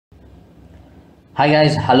Hi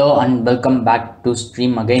guys, hello and welcome back to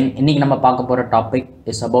stream again. இன்னைக்கு நம்ம பார்க்க போற topic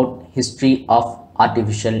is about history of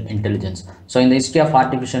artificial intelligence. So இந்த history of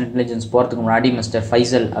artificial intelligence போகிறதுக்கு முன்னாடி மிஸ்டர்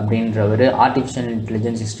ஃபைசல் அப்படின்றவர் ஆர்டிஃபிஷியல்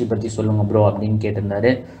இன்டெலிஜென்ஸ் ஹிஸ்ட்ரி பற்றி சொல்லுங்கள் ப்ரோ அப்படின்னு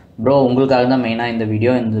கேட்டிருந்தாரு. ப்ரோ உங்களுக்காக தான் மெயினாக இந்த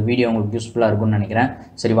வீடியோ உங்களுக்கு யூஸ்ஃபுல்லாக இருக்கும்னு நினைக்கிறேன்.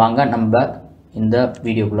 சரி வாங்க நம்ம இந்த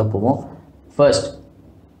வீடியோக்குள்ளே போவோம். ஃபர்ஸ்ட்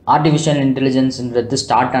ஆர்டிஃபிஷியல் இன்டெலிஜென்ஸ்ன்றது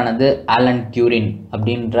ஸ்டார்ட் ஆனது ஆலன் டியூரிங்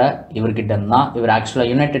அப்படின்ற இவர்கிட்ட இருந்தால். இவர் ஆக்சுவலாக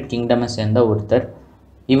யுனைடெட் கிங்டமை சேர்ந்த ஒருத்தர்.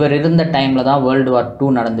 இவர் இருந்த டைமில் தான் வேர்ல்டு வார் 2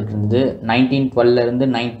 நடந்துட்டு இருந்தது. 1912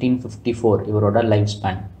 1954 இவரோட life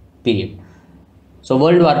span period. So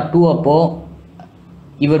world war 2 அப்போது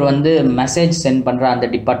இவர் மெசேஜ் சென்ட் பண்ணுற அந்த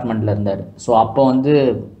டிபார்ட்மெண்ட்டில் இருந்தார். ஸோ அப்போ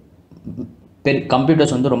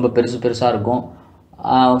கம்ப்யூட்டர்ஸ் ரொம்ப பெருசாக இருக்கும்.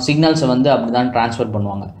 சிக்னல்ஸை அப்படி தான் ட்ரான்ஸ்ஃபர்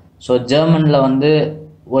பண்ணுவாங்க. ஸோ ஜெர்மனில்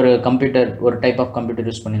ஒரு கம்ப்யூட்டர் ஒரு டைப் ஆஃப் கம்ப்யூட்டர்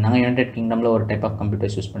யூஸ் பண்ணியிருந்தாங்க. யுனைடெட் கிங்டமில் ஒரு டைப் ஆஃப்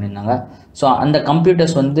கம்ப்யூட்டர்ஸ் யூஸ் பண்ணியிருந்தாங்க. ஸோ அந்த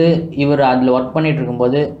கம்ப்யூட்டர்ஸ் இவர் அதில் ஒர்க் பண்ணிகிட்டு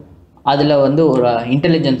இருக்கும்போது அதில் ஒரு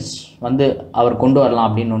இன்டெலிஜென்ஸ் அவர் கொண்டு வரலாம்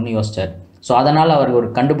அப்படின்னு ஒன்று யோசிச்சார். ஸோ அதனால் அவர் ஒரு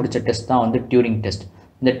கண்டுபிடிச்ச டெஸ்ட் தான் டியூரிங் டெஸ்ட்.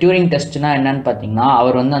 இந்த டியூரிங் டெஸ்ட்னா என்னன்னு பார்த்தீங்கன்னா,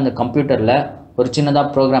 அவர் அந்த கம்ப்யூட்டரில் ஒரு சின்னதாக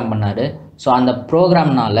ப்ரோக்ராம் பண்ணார். ஸோ அந்த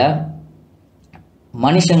ப்ரோக்ராம்னால்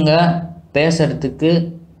மனுஷங்க பேசுகிறதுக்கு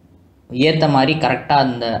ஏற்ற மாதிரி கரெக்டாக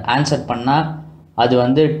அந்த ஆன்சர் பண்ணால்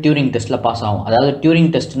அது டியூரிங் டெஸ்ட்டில் பாஸ் ஆகும். அதாவது டியூரிங்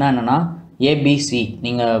டெஸ்ட்னா என்னென்னா ஏபிசி,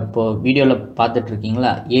 நீங்கள் இப்போது வீடியோவில்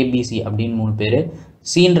பார்த்துட்ருக்கீங்களா, ஏபிசி அப்படின்னு 3 பேர்.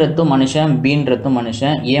 சின்றதும் மனுஷன், பின்றதும்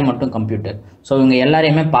மனுஷன், ஏ மட்டும் கம்ப்யூட்டர். ஸோ இவங்க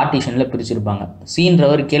எல்லாரையுமே பார்ட்டிஷனில் பிரிச்சிருப்பாங்க.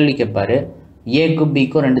 சின்றவர் கேள்வி கேட்பார், ஏக்கும்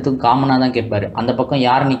பிக்கும் ரெண்டுத்துக்கும் காமனாக தான் கேட்பார். அந்த பக்கம்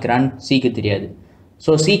யார் நிற்கிறான்னு சிக்கு தெரியாது.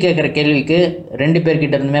 ஸோ சி கேட்குற கேள்விக்கு 2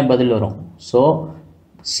 பேர்கிட்ட இருந்துமே பதில் வரும். ஸோ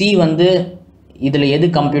சி இதில் எது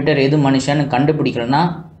கம்ப்யூட்டர் எது மனுஷன்னு கண்டுபிடிக்கிறேன்னா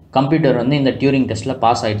கம்ப்யூட்டர் இந்த டியூரிங் டெஸ்ட்டில்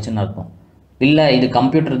பாஸ் ஆகிடுச்சுன்னு அர்த்தம். இல்லை இது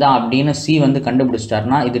கம்ப்யூட்டர் தான் அப்படின்னு சி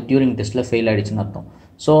கண்டுபிடிச்சிட்டாருன்னா இது டியூரிங் டெஸ்ட்டில் ஃபெயில் ஆகிடுச்சுன்னு அர்த்தம்.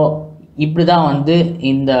 ஸோ இப்படி தான்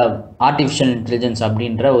இந்த ஆர்டிஃபிஷியல் இன்டெலிஜென்ஸ்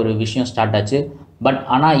அப்படின்ற ஒரு விஷயம் ஸ்டார்ட் ஆச்சு. பட்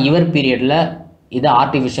ஆனால் இவர் பீரியடில் இதை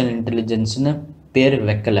ஆர்டிஃபிஷியல் இன்டெலிஜென்ஸ்னு பேர்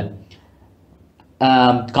வைக்கலை,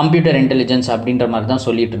 கம்ப்யூட்டர் இன்டெலிஜென்ஸ் அப்படின்ற மாதிரி தான்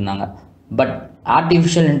சொல்லிட்டு இருந்தாங்க. பட்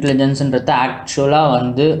ஆர்டிஃபிஷியல் இன்டெலிஜென்ஸுன்றத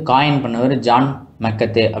ஆக்சுவலாக காயின் பண்ணவர் ஜான்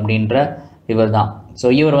மெக்கத்தே அப்படின்ற இவர் தான். ஸோ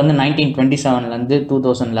இவர் 1927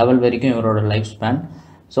 2011 வரைக்கும் இவரோட லைஃப் ஸ்பேன்.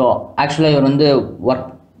 ஸோ ஆக்சுவலாக இவர் ஒர்க்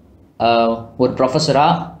ஒரு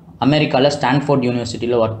ப்ரொஃபஸராக அமெரிக்காவில் ஸ்டான்ஃபோர்ட்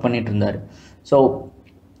யூனிவர்சிட்டியில் ஒர்க் பண்ணிட்டு இருந்தார். ஸோ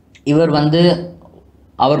இவர்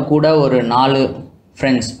அவர் கூட ஒரு 4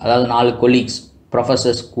 ஃப்ரெண்ட்ஸ், அதாவது 4 கொலீக்ஸ்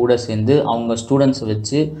ப்ரொஃபஸர்ஸ் கூட சேர்ந்து அவங்க ஸ்டூடெண்ட்ஸை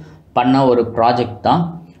வச்சு பண்ண ஒரு ப்ராஜெக்ட் தான்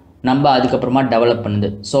நம்ம அதுக்கப்புறமா டெவலப் பண்ணுது.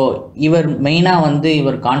 ஸோ இவர் மெயினாக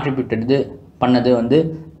இவர் கான்ட்ரிபியூட்டட் பண்ணது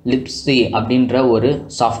லிப்ஸி அப்படின்ற ஒரு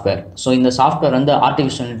சாஃப்ட்வேர். ஸோ இந்த சாஃப்ட்வேர்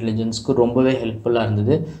ஆர்டிஃபிஷியல் இன்டெலிஜென்ஸ்க்கு ரொம்பவே ஹெல்ப்ஃபுல்லாக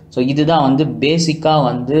இருந்தது. ஸோ இதுதான்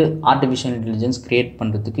பேசிக்காக ஆர்டிஃபிஷியல் இன்டெலிஜென்ஸ் க்ரியேட்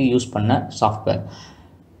பண்ணுறதுக்கு யூஸ் பண்ண சாஃப்ட்வேர்.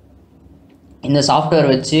 இந்த சாஃப்ட்வேர்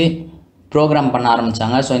வச்சு ப்ரோக்ராம் பண்ண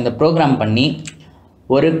ஆரம்பித்தாங்க. ஸோ இந்த ப்ரோக்ராம் பண்ணி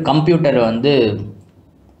ஒரு கம்ப்யூட்டர்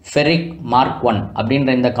ஃபெரிக் மார்க் 1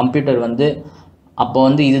 அப்படின்ற இந்த கம்ப்யூட்டர் அப்போ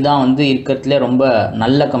இதுதான் இருக்கிறதுலே ரொம்ப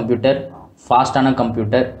நல்ல கம்ப்யூட்டர், ஃபாஸ்டான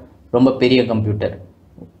கம்ப்யூட்டர், ரொம்ப பெரிய கம்ப்யூட்டர்.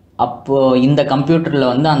 அப்போது இந்த கம்ப்யூட்டரில்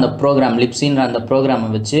அந்த ப்ரோக்ராம் லிப்ஸின்ற அந்த ப்ரோக்ராமை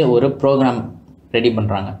வச்சு ஒரு ப்ரோக்ராம் ரெடி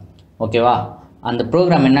பண்ணுறாங்க. ஓகேவா? அந்த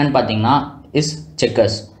ப்ரோக்ராம் என்னன்னு பார்த்தீங்கன்னா இஸ்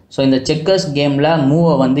செக்கர்ஸ். ஸோ இந்த செக்கர்ஸ் கேமில்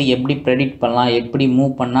மூவை எப்படி ப்ரெடிக்ட் பண்ணலாம், எப்படி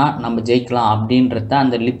மூவ் பண்ணால் நம்ம ஜெயிக்கலாம் அப்படின்றத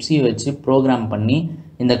அந்த லிப்ஸி வச்சு ப்ரோக்ராம் பண்ணி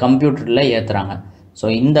இந்த கம்ப்யூட்டரில் ஏற்றுறாங்க. ஸோ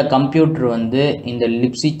இந்த கம்ப்யூட்டர் இந்த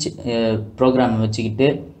லிப்ஸி ப்ரோக்ராமை வச்சுக்கிட்டு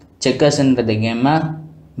செக்கர்ஸ்ன்ற கேமை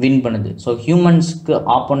வின் பண்ணுது. ஸோ ஹியூமன்ஸ்க்கு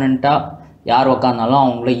ஆப்போனண்ட்டாக யார் உக்காந்தாலும்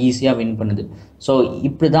அவங்கள ஈஸியாக வின் பண்ணுது. ஸோ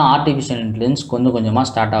இப்படி தான் ஆர்டிஃபிஷியல் இன்டெலிஜென்ஸ் கொஞ்சமாக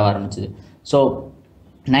ஸ்டார்ட் ஆக ஆரம்பிச்சிது. ஸோ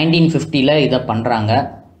 1950 இதை பண்ணுறாங்க.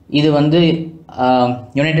 இது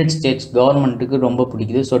யுனைடெட் ஸ்டேட்ஸ் கவர்மெண்ட்டுக்கு ரொம்ப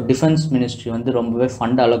பிடிக்குது. ஸோ டிஃபென்ஸ் மினிஸ்ட்ரி ரொம்பவே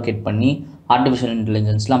ஃபண்ட் அலோகேட் பண்ணி ஆர்டிஃபிஷியல்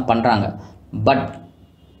இன்டெலிஜென்ஸ்லாம் பண்ணுறாங்க. பட்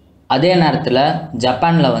அதே நேரத்தில்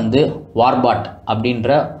ஜப்பானில் வார்பாட் அப்படின்ற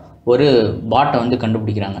ஒரு பாட்டை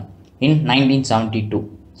கண்டுபிடிக்கிறாங்க இன் 1972.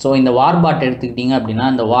 ஸோ இந்த வார்பாட் எடுத்துக்கிட்டிங்க அப்படின்னா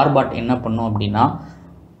இந்த வார்பாட் என்ன பண்ணும் அப்படின்னா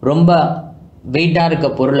ரொம்ப வெயிட்டாக இருக்க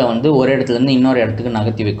பொருளை ஒரு இடத்துலேருந்து இன்னொரு இடத்துக்கு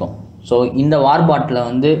நகர்த்தி வைக்கும். ஸோ இந்த வார்பாட்டில்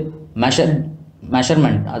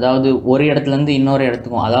மெஷர்மெண்ட், அதாவது ஒரு இடத்துலேருந்து இன்னொரு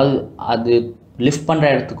இடத்துக்கும், அதாவது அது லிஃப்ட் பண்ணுற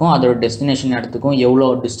இடத்துக்கும் அதோட டெஸ்டினேஷன் இடத்துக்கும் எவ்வளோ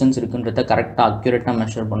டிஸ்டன்ஸ் இருக்குன்றத கரெக்டாக அக்யூரேட்டாக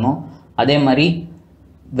மெஷர் பண்ணும். அதே மாதிரி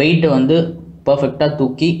வெயிட்டை பர்ஃபெக்டாக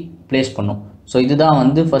தூக்கி ப்ளேஸ் பண்ணும். ஸோ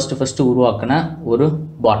இதுதான் ஃபஸ்ட்டு உருவாக்கின ஒரு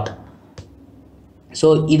பாட். ஸோ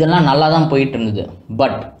இதெல்லாம் நல்லா தான் போயிட்டு இருந்தது.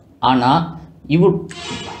 பட் ஆனால்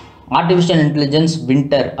ஆர்டிஃபிஷியல் இன்டெலிஜென்ஸ்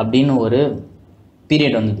வின்டர் அப்படின்னு ஒரு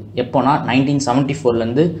பீரியட் வந்தது. எப்போனா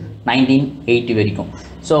 1974 1980 வரைக்கும்.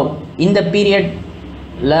 ஸோ இந்த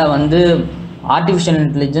பீரியடில் ஆர்டிஃபிஷியல்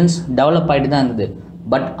இன்டெலிஜென்ஸ் டெவலப் ஆகிட்டு தான் இருந்தது.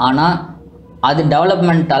 பட் ஆனால் அது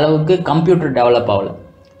டெவலப்மெண்ட் அளவுக்கு கம்ப்யூட்டர் டெவலப் ஆகலை.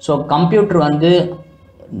 ஸோ கம்ப்யூட்டர் வந்து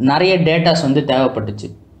நிறைய டேட்டாஸ் வந்து தேவைப்பட்டுச்சு.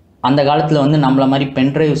 அந்த காலத்தில் வந்து நம்மள மாதிரி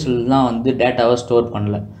பென்ட்ரைவ்ஸ்லாம் வந்து டேட்டாவை ஸ்டோர்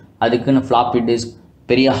பண்ணல. அதுக்குன்னு ஃப்ளாப்பி டிஸ்க்,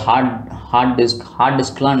 பெரிய ஹார்ட்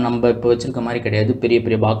டிஸ்க்லாம் நம்ம இப்போ வச்சுருக்க மாதிரி கிடையாது, பெரிய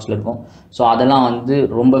பெரிய பாக்ஸில் இருக்கும். ஸோ அதெல்லாம் வந்து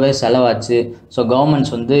ரொம்பவே செலவாச்சு. ஸோ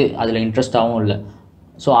கவர்மெண்ட்ஸ் வந்து அதில் இன்ட்ரெஸ்டாகவும் இல்லை.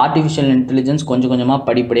 ஸோ ஆர்டிஃபிஷியல் இன்டெலிஜென்ஸ் கொஞ்சம் கொஞ்சமாக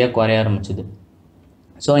படிப்படியாக குறைய ஆரம்பிச்சுது.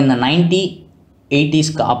 ஸோ இந்த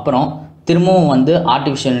 1980ஸ்க்கு அப்புறம் திரும்பவும் வந்து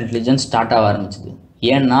ஆர்டிஃபிஷியல் இன்டெலிஜென்ஸ் ஸ்டார்ட் ஆக ஆரம்பிச்சுது.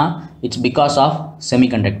 ஏன்னா it's because of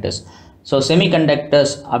semiconductors. So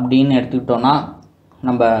semiconductors அப்படின்னு எடுத்துக்கிட்டோன்னா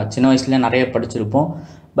நம்ம சின்ன வயசுலேயே நிறைய படிச்சிருப்போம்.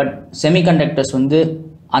 பட் செமிகண்டக்டர்ஸ் வந்து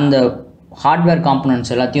அந்த ஹார்ட்வேர்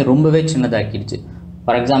காம்பனன்ட்ஸ் எல்லாத்தையும் ரொம்பவே சின்னதாக்கிடுச்சு.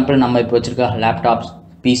 ஃபார் எக்ஸாம்பிள் நம்ம இப்போ வச்சுருக்க laptops,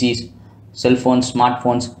 PCs, cellphones, smart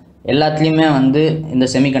phones எல்லாத்துலேயுமே வந்து இந்த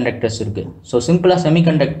செமிகண்டக்டர்ஸ் இருக்குது. ஸோ சிம்பிளாக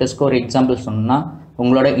செமிகண்டக்டர்ஸ்க்கு ஒரு எக்ஸாம்பிள் சொன்னால்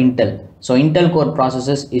உங்களோட Intel. So Intel core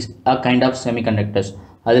processes is a kind of semiconductors.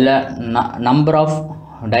 அதில் நம்பர் ஆஃப்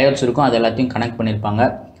டயோட்ஸ் இருக்கும், அது எல்லாத்தையும் கனெக்ட் பண்ணியிருப்பாங்க.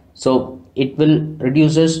 So it will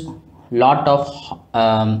reduces lot of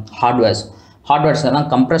hardwares எல்லாம்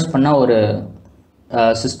கம்ப்ரெஸ் பண்ண ஒரு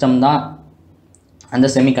சிஸ்டம் தான் அந்த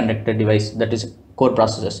semiconductor device, that is core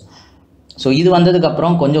processes. So இது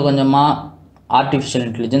வந்ததுக்கப்புறம் கொஞ்சம் கொஞ்சமாக ஆர்டிஃபிஷியல்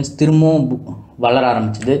இன்டெலிஜென்ஸ் திரும்பவும் வளர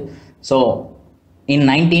ஆரம்பிச்சுது. So in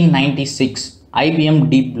 1996 IBM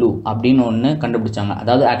deep blue அப்படின்னு ஒன்று கண்டுபிடிச்சாங்க.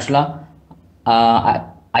 அதாவது ஆக்சுவலாக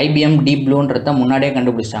IBM டீப் ப்ளூன்றத முன்னாடியே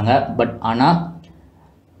கண்டுபிடிச்சாங்க. பட் ஆனால்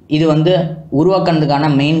இது வந்து உருவாக்குறதுக்கான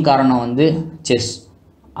மெயின் காரணம் வந்து செஸ்.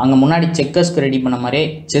 அங்கே முன்னாடி செக்கர்ஸ்க்கு ரெடி பண்ண மாதிரியே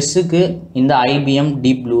செஸ்ஸுக்கு இந்த IBM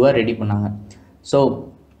டீப் ப்ளூவை ரெடி பண்ணாங்க. ஸோ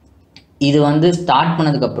இது வந்து ஸ்டார்ட்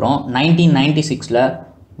பண்ணதுக்கப்புறம் 1996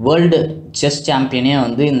 வேர்ல்டு செஸ் சாம்பியனே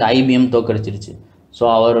வந்து இந்த IBM தோக்கடிச்சிருச்சு. ஸோ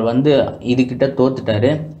அவர் வந்து இதுக்கிட்ட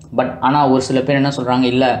தோத்துட்டார். பட் ஆனால் ஒரு சில பேர் என்ன சொல்கிறாங்க,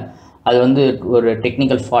 இல்லை அது வந்து ஒரு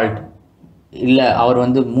டெக்னிக்கல் ஃபால்ட், இல்லை அவர்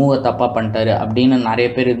வந்து மூவை தப்பாக பண்ணிட்டாரு அப்படின்னு நிறைய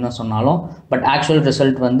பேர் இன்னும் சொன்னாலும், பட் ஆக்சுவல்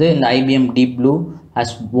ரிசல்ட் வந்து இந்த IBM deep blue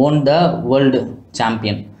has won the world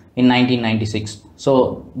champion in 1996. So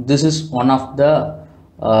this is one of the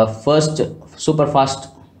first super fast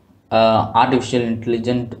artificial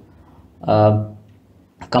intelligent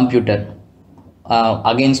computer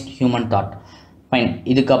against human thought. Fine.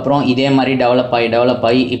 இதுக்கப்புறம் இதே மாதிரி டெவலப்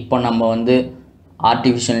ஆகி இப்போ நம்ம வந்து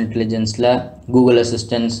ஆர்டிஃபிஷியல் இன்டெலிஜென்ஸில் கூகுள்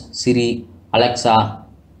அசிஸ்டன்ஸ், சிரி, Alexa,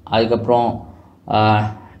 அதுக்கப்புறம்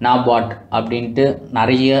நாபாட் அப்படின்ட்டு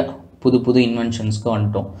நிறைய புது இன்வென்ஷன்ஸ்க்கு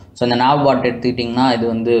வந்துட்டோம். ஸோ இந்த நாபாட் எடுத்துக்கிட்டிங்கன்னா இது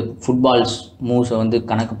வந்து ஃபுட்பால்ஸ் மூவ்ஸை வந்து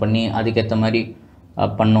கணக்கு பண்ணி அதுக்கேற்ற மாதிரி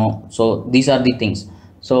பண்ணோம். So these are the things.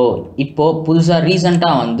 So இப்போது புதுசாக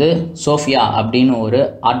ரீசெண்டாக வந்து சோஃபியா அப்படின்னு ஒரு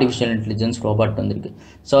ஆர்டிஃபிஷியல் இன்டெலிஜென்ஸ் ரோபாட் வந்திருக்கு.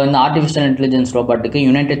 ஸோ இந்த artificial intelligence ரோபாட்டுக்கு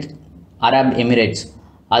United Arab Emirates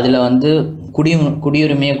அதில் வந்து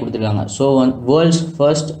குடியுரிமையை கொடுத்துருக்காங்க. ஸோ வேர்ல்ட்ஸ்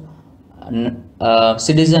ஃபர்ஸ்ட்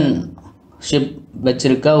சிட்டிசன்ஷிப்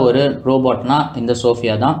வச்சுருக்க ஒரு ரோபாட்னா இந்த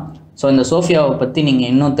சோஃபியா தான். ஸோ இந்த சோஃபியாவை பற்றி நீங்கள்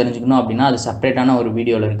இன்னும் தெரிஞ்சுக்கணும் அப்படின்னா அது செப்பரேட்டான ஒரு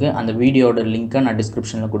வீடியோவில் இருக்குது. அந்த வீடியோட லிங்க்கை நான்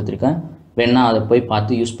டிஸ்கிரிப்ஷனில் கொடுத்துருக்கேன், வேணால் அதை போய்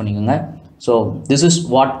பார்த்து யூஸ் பண்ணிக்கோங்க. So this is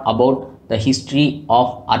what about the history of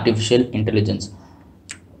artificial intelligence.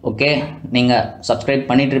 Okay, நீங்கள் சப்ஸ்கிரைப்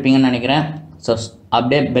பண்ணிட்டு இருப்பீங்கன்னு நினைக்கிறேன். ஸோ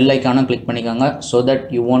அப்படியே பெல் ஐக்கானும் கிளிக் பண்ணிக்கோங்க so that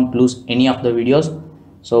you won't lose any of the videos.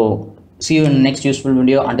 So see you in the next useful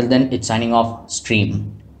video. Until then, it's signing off, Stream.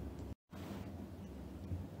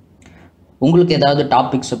 உங்களுக்கு ஏதாவது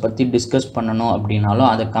டாபிக்ஸை பற்றி discuss பண்ணணும் அப்படின்னாலும்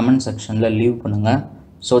அதை கமெண்ட் செக்ஷனில் லீவ் பண்ணுங்கள்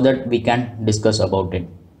so that we can discuss about it.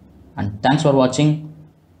 And thanks for watching.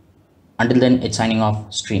 Until then, it's signing off,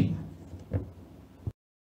 Stream.